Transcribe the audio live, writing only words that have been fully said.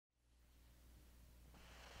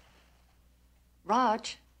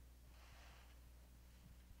Raj?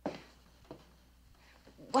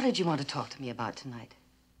 What did you want to talk to me about tonight?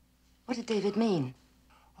 What did David mean?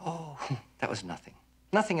 Oh, that was nothing.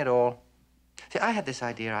 Nothing at all. See, I had this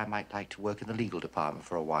idea I might like to work in the legal department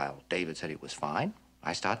for a while. David said it was fine.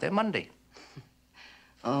 I start there Monday.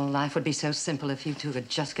 Oh, life would be so simple if you two could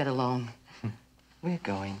just get along. We're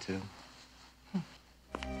going to.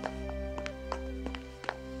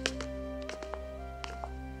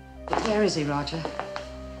 But where is he, Roger?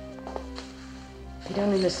 If he'd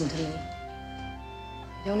only listened to me.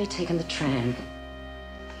 He'd only taken the tram.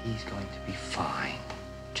 He's going to be fine.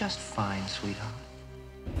 Just fine, sweetheart.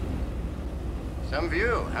 Some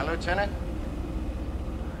view, huh, Lieutenant?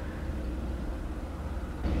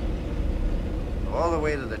 All the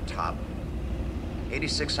way to the top,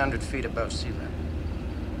 8,600 feet above sea level.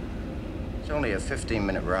 It's only a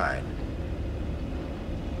 15-minute ride.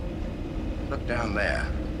 Look down there,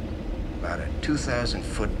 about a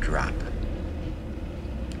 2,000-foot drop.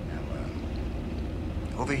 Now,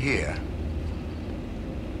 over here,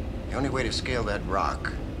 the only way to scale that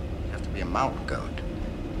rock, you have to be a mountain goat.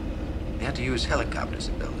 They had to use helicopters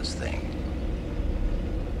to build this thing.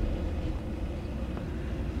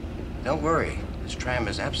 Don't worry, this tram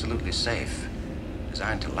is absolutely safe.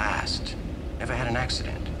 Designed to last. Never had an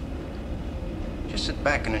accident. Just sit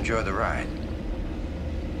back and enjoy the ride.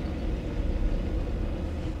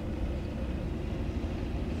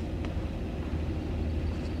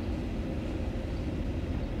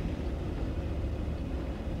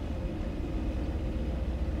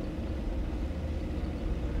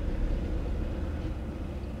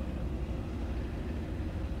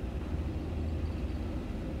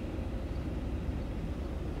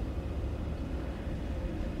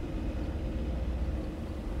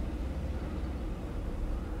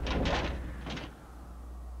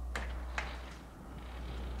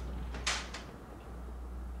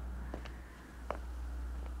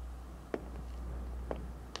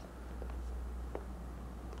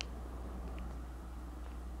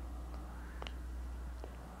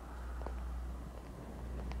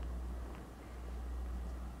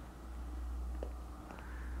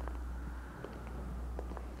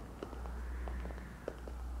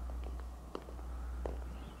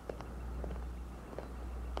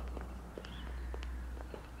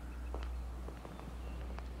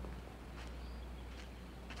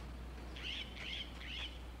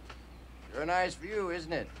 A nice view,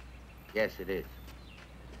 isn't it? Yes, it is.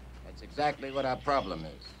 That's exactly what our problem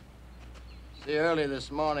is. See, early this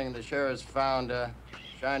morning, the sheriffs found a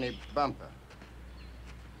shiny bumper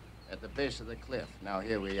at the base of the cliff. Now,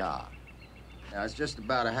 here we are. Now, it's just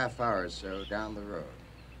about a half hour or so down the road.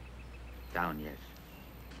 Down, yes.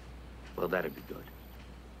 Well, that'd be good.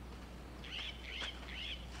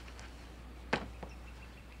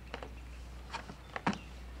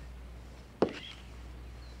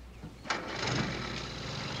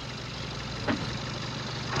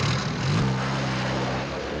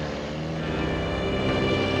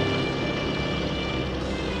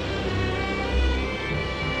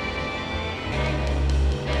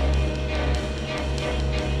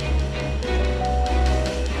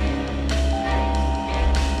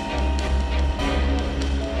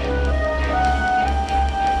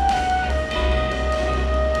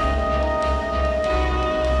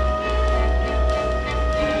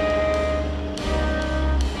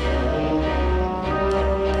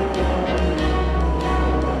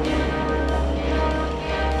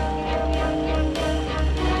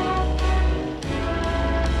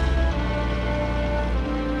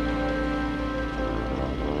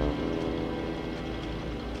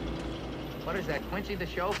 What is that, Quincy the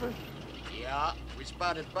chauffeur? Yeah, we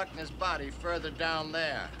spotted Buckner's body further down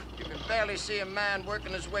there. You can barely see a man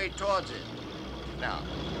working his way towards it. Now,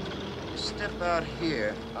 you step out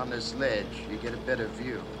here on this ledge, you get a better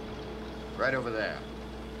view. Right over there.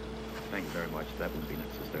 Thank you very much. That wouldn't be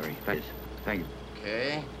necessary. Thank you.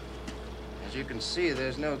 Okay. As you can see,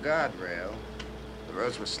 there's no guardrail. The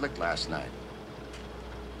roads were slick last night.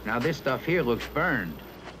 Now, this stuff here looks burned.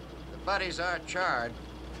 The bodies are charred.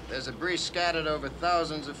 There's debris scattered over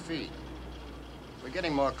thousands of feet. We're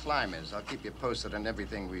getting more climbers. I'll keep you posted on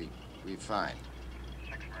everything we find.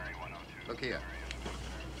 Look here.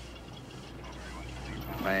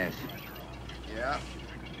 Yes. Yeah.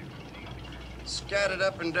 Scattered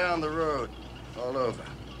up and down the road, all over.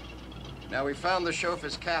 Now, we found the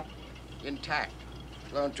chauffeur's cap intact,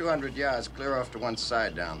 blown 200 yards clear off to one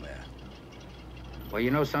side down there. Well,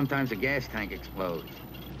 you know, sometimes a gas tank explodes.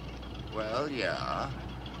 Well, yeah.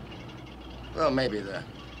 Well, maybe the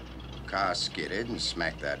car skidded and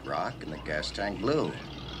smacked that rock and the gas tank blew.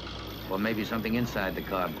 Or maybe something inside the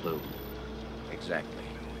car blew. Exactly.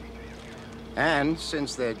 And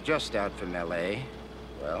since they're just out from L.A.,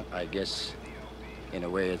 well, I guess, in a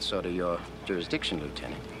way, it's sort of your jurisdiction,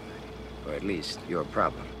 Lieutenant. Or at least, your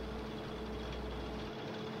problem.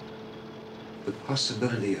 The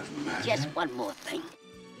possibility of murder? Just one more thing.